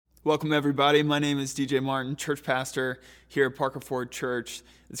Welcome, everybody. My name is DJ Martin, church pastor here at Parker Ford Church.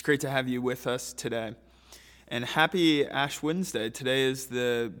 It's great to have you with us today. And happy Ash Wednesday. Today is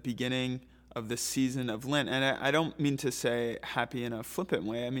the beginning of the season of Lent. And I don't mean to say happy in a flippant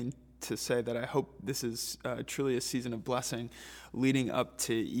way. I mean to say that I hope this is truly a season of blessing leading up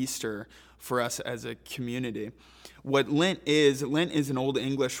to Easter for us as a community. What Lent is an Old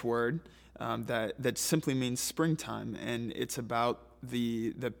English word that simply means springtime, and it's about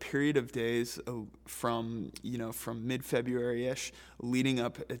the period of days from mid-February-ish leading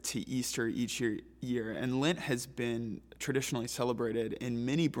up to Easter each year. And Lent has been traditionally celebrated in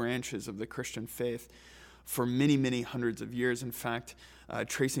many branches of the Christian faith for many, many hundreds of years. In fact,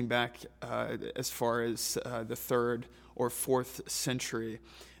 tracing back as far as the 3rd or 4th century,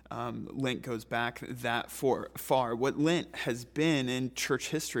 Lent goes back that far. What Lent has been in church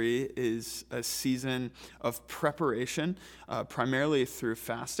history is a season of preparation, primarily through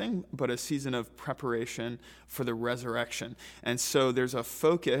fasting, but a season of preparation for the resurrection. And so there's a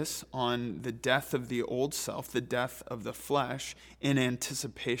focus on the death of the old self, the death of the flesh, in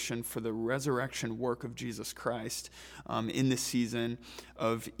anticipation for the resurrection work of Jesus Christ in the season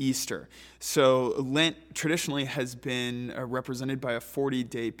of Easter. So Lent traditionally has been represented by a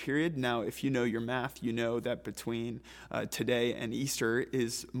 40-day period. Now, if you know your math, you know that between today and Easter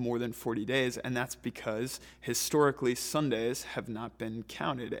is more than 40 days, and that's because historically Sundays have not been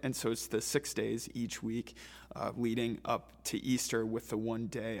counted. And so it's the 6 days each week leading up to Easter with the 1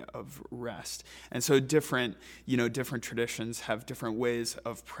 day of rest. And so different traditions have different ways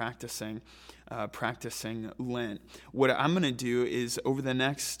of practicing Lent. What I'm going to do is over the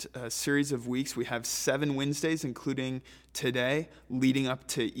next series of weeks, we have 7 Wednesdays, including today, leading up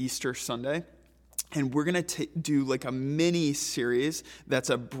to Easter Sunday. And we're going to do like a mini series that's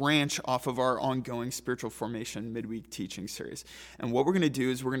a branch off of our ongoing spiritual formation midweek teaching series. And what we're going to do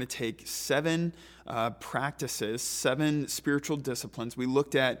is we're going to take 7 practices, 7 spiritual disciplines. We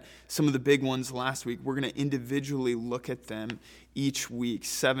looked at some of the big ones last week. We're going to individually look at them each week,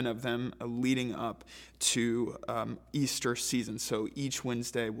 7 of them leading up to Easter season. So each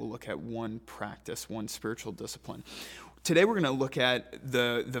Wednesday we'll look at one practice, one spiritual discipline. Today we're going to look at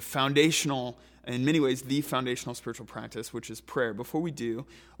the foundational, in many ways, the foundational spiritual practice, which is prayer. Before we do,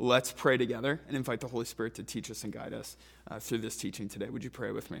 let's pray together and invite the Holy Spirit to teach us and guide us through this teaching today. Would you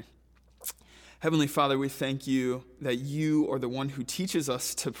pray with me? Heavenly Father, we thank you that you are the one who teaches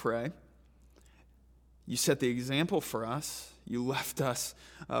us to pray. You set the example for us. You left us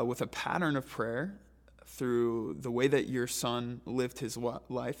with a pattern of prayer through the way that your Son lived his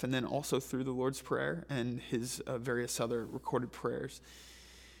life, and then also through the Lord's Prayer and his various other recorded prayers.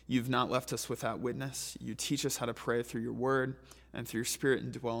 You've not left us without witness. You teach us how to pray through your word and through your Spirit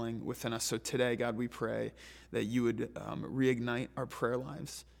indwelling within us. So today, God, we pray that you would reignite our prayer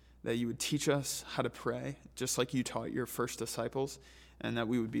lives, that you would teach us how to pray, just like you taught your first disciples, and that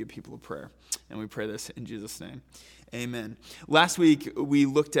we would be a people of prayer. And we pray this in Jesus' name. Amen. Last week, we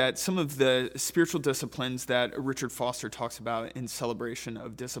looked at some of the spiritual disciplines that Richard Foster talks about in Celebration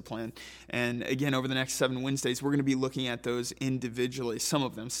of Discipline. And again, over the next 7 Wednesdays, we're going to be looking at those individually, some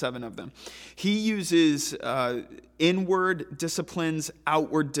of them, 7 of them. He uses inward disciplines,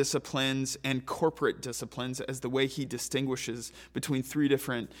 outward disciplines, and corporate disciplines as the way he distinguishes between 3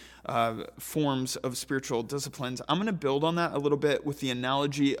 different forms of spiritual disciplines. I'm going to build on that a little bit with the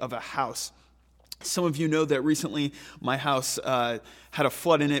analogy of a house. Some of you know that recently my house had a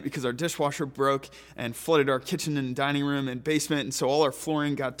flood in it because our dishwasher broke and flooded our kitchen and dining room and basement. And so all our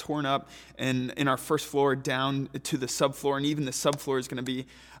flooring got torn up and in our first floor down to the subfloor. And even the subfloor is going to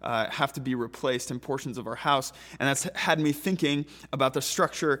have to be replaced in portions of our house. And that's had me thinking about the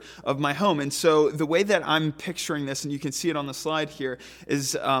structure of my home. And so the way that I'm picturing this, and you can see it on the slide here,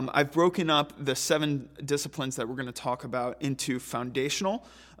 is I've broken up the 7 disciplines that we're going to talk about into foundational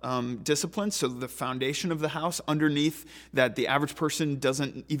disciplines. So the foundation of the house underneath that the average person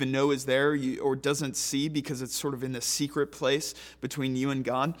doesn't even know is there or doesn't see because it's sort of in the secret place between you and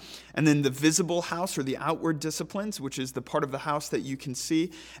God. And then the visible house or the outward disciplines, which is the part of the house that you can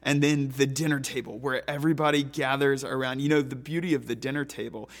see. And then the dinner table where everybody gathers around. You know, the beauty of the dinner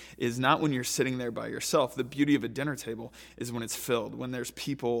table is not when you're sitting there by yourself. The beauty of a dinner table is when it's filled, when there's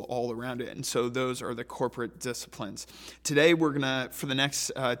people all around it. And so those are the corporate disciplines. Today we're going to, for the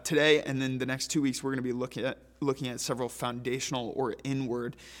next today and then the next 2 weeks, we're going to be looking at several foundational or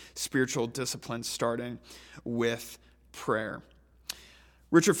inward spiritual disciplines, starting with prayer.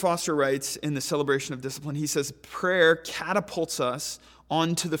 Richard Foster writes in the Celebration of Discipline, he says, prayer catapults us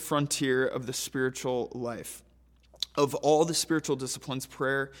onto the frontier of the spiritual life. Of all the spiritual disciplines,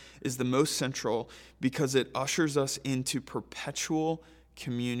 prayer is the most central because it ushers us into perpetual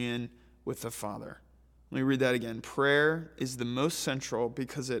communion with the Father. Let me read that again. Prayer is the most central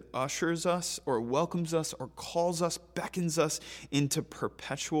because it ushers us or welcomes us or calls us, beckons us into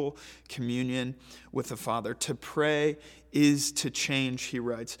perpetual communion with the Father. To pray is to change, he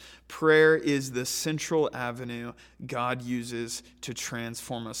writes. Prayer is the central avenue God uses to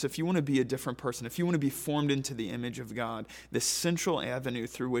transform us. If you want to be a different person, if you want to be formed into the image of God, the central avenue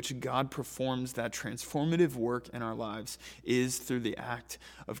through which God performs that transformative work in our lives is through the act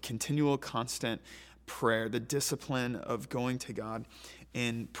of continual, constant prayer, the discipline of going to God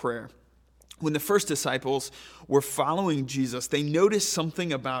in prayer. When the first disciples were following Jesus, they noticed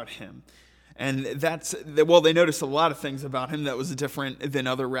something about him. And they noticed a lot of things about him that was different than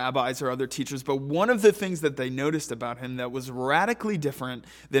other rabbis or other teachers. But one of the things that they noticed about him that was radically different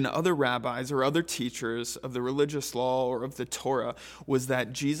than other rabbis or other teachers of the religious law or of the Torah was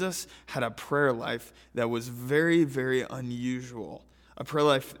that Jesus had a prayer life that was very, very unusual, a prayer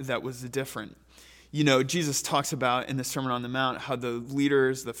life that was different. You know, Jesus talks about in the Sermon on the Mount how the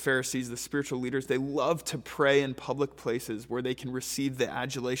leaders, the Pharisees, the spiritual leaders, they love to pray in public places where they can receive the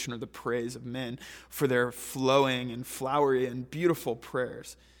adulation or the praise of men for their flowing and flowery and beautiful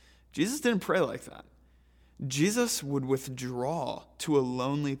prayers. Jesus didn't pray like that. Jesus would withdraw to a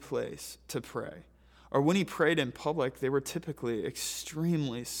lonely place to pray. Or when he prayed in public, they were typically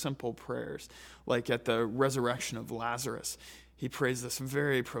extremely simple prayers, like at the resurrection of Lazarus. He prays this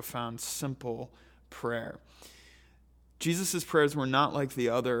very profound, simple prayer. Jesus' prayers were not like the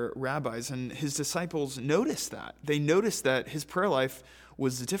other rabbis, and his disciples noticed that. They noticed that his prayer life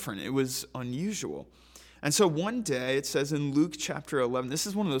was different. It was unusual. And so one day, it says in Luke chapter 11, this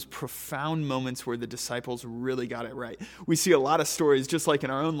is one of those profound moments where the disciples really got it right. We see a lot of stories, just like in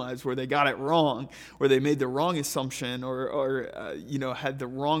our own lives, where they got it wrong, where they made the wrong assumption or had the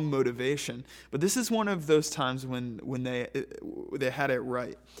wrong motivation. But this is one of those times when they had it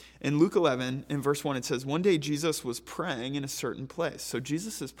right. In Luke 11, in verse 1, it says, one day Jesus was praying in a certain place. So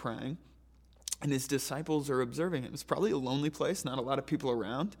Jesus is praying, and his disciples are observing him. It's probably a lonely place, not a lot of people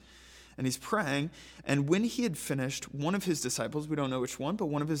around. And he's praying, and when he had finished, one of his disciples, we don't know which one, but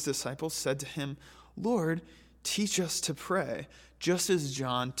one of his disciples said to him, Lord, teach us to pray, just as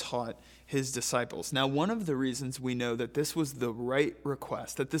John taught his disciples. Now, one of the reasons we know that this was the right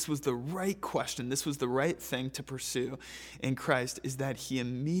request, that this was the right question, this was the right thing to pursue in Christ, is that he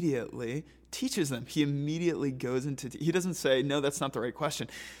immediately teaches them. He immediately goes he doesn't say, no, that's not the right question.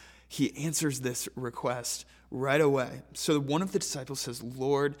 He answers this request right away. So one of the disciples says,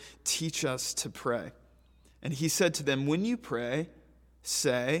 Lord, teach us to pray. And he said to them, when you pray,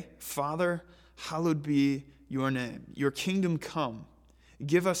 say, Father, hallowed be your name. Your kingdom come.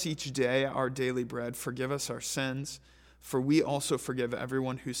 Give us each day our daily bread. Forgive us our sins, for we also forgive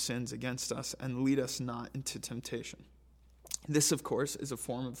everyone who sins against us, and lead us not into temptation. This, of course, is a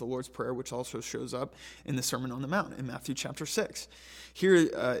form of the Lord's Prayer, which also shows up in the Sermon on the Mount in Matthew chapter 6. Here,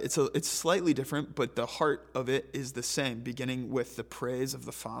 it's slightly different, but the heart of it is the same, beginning with the praise of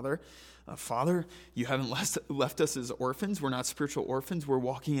the Father. Father, you haven't left us as orphans. We're not spiritual orphans. We're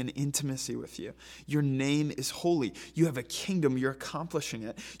walking in intimacy with you. Your name is holy. You have a kingdom. You're accomplishing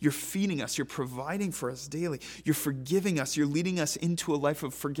it. You're feeding us. You're providing for us daily. You're forgiving us. You're leading us into a life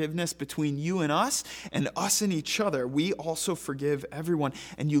of forgiveness between you and us and each other. We also forgive everyone,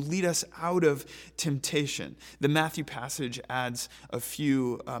 and you lead us out of temptation. The Matthew passage adds a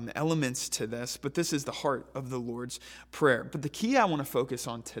few elements to this, but this is the heart of the Lord's Prayer. But the key I want to focus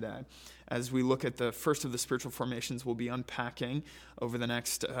on today, as we look at the first of the spiritual formations we'll be unpacking over the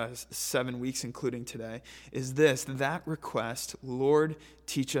next 7 weeks, including today, is that request, Lord,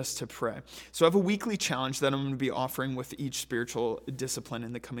 teach us to pray. So I have a weekly challenge that I'm going to be offering with each spiritual discipline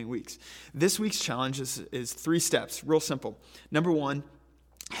in the coming weeks. This week's challenge is 3 steps, real simple. Number 1,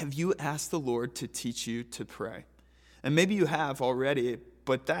 have you asked the Lord to teach you to pray? And maybe you have already,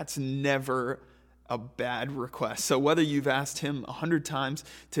 but that's never a bad request. So whether you've asked him 100 times,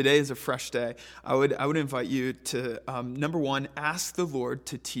 today is a fresh day. I would invite you to, number 1, ask the Lord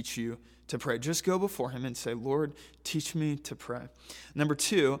to teach you to pray. Just go before him and say, Lord, teach me to pray. Number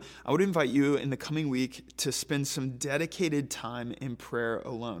 2, I would invite you in the coming week to spend some dedicated time in prayer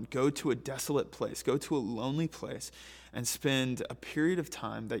alone. Go to a desolate place, go to a lonely place, and spend a period of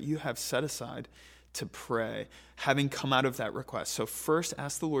time that you have set aside to pray, having come out of that request. So first,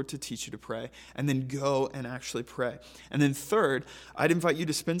 ask the Lord to teach you to pray, and then go and actually pray. And then third, I'd invite you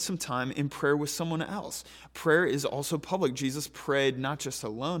to spend some time in prayer with someone else. Prayer is also public. Jesus prayed not just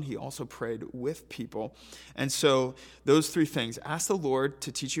alone, he also prayed with people. And so those three things: ask the Lord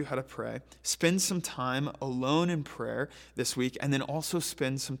to teach you how to pray, spend some time alone in prayer this week, and then also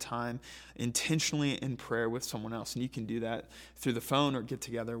spend some time intentionally in prayer with someone else. And you can do that through the phone or get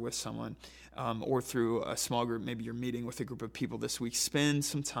together with someone, or through a small group. Maybe you're meeting with a group of people this week. Spend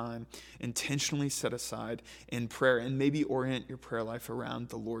some time intentionally set aside in prayer, and maybe orient your prayer life around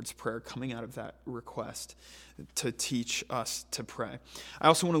the Lord's Prayer coming out of that request to teach us to pray. I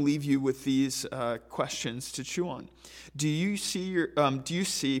also want to leave you with these questions to chew on. Do you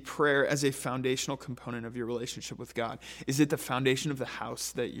see prayer as a foundational component of your relationship with God? Is it the foundation of the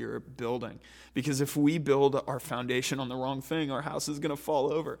house that you're building? Because if we build our foundation on the wrong thing, our house is going to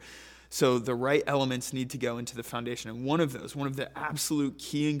fall over. So the right elements need to go into the foundation. And one of the absolute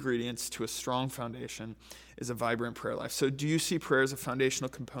key ingredients to a strong foundation is a vibrant prayer life. So do you see prayer as a foundational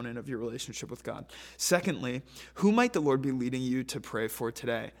component of your relationship with God? Secondly, who might the Lord be leading you to pray for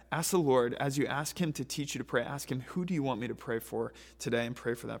today? Ask the Lord, as you ask him to teach you to pray, ask him, who do you want me to pray for today, and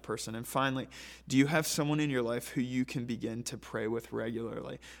pray for that person. And finally, do you have someone in your life who you can begin to pray with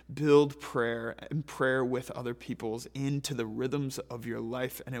regularly? Build prayer and prayer with other people's into the rhythms of your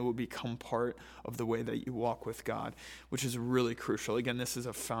life, and it will become part of the way that you walk with God, which is really crucial. Again, this is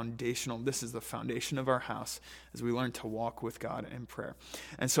the foundation of our house as we learn to walk with God in prayer.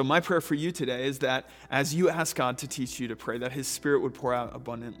 And so my prayer for you today is that as you ask God to teach you to pray, that his Spirit would pour out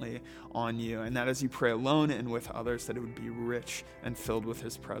abundantly on you, and that as you pray alone and with others, that it would be rich and filled with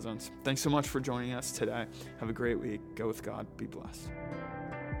his presence. Thanks so much for joining us today. Have a great week. Go with God. Be blessed.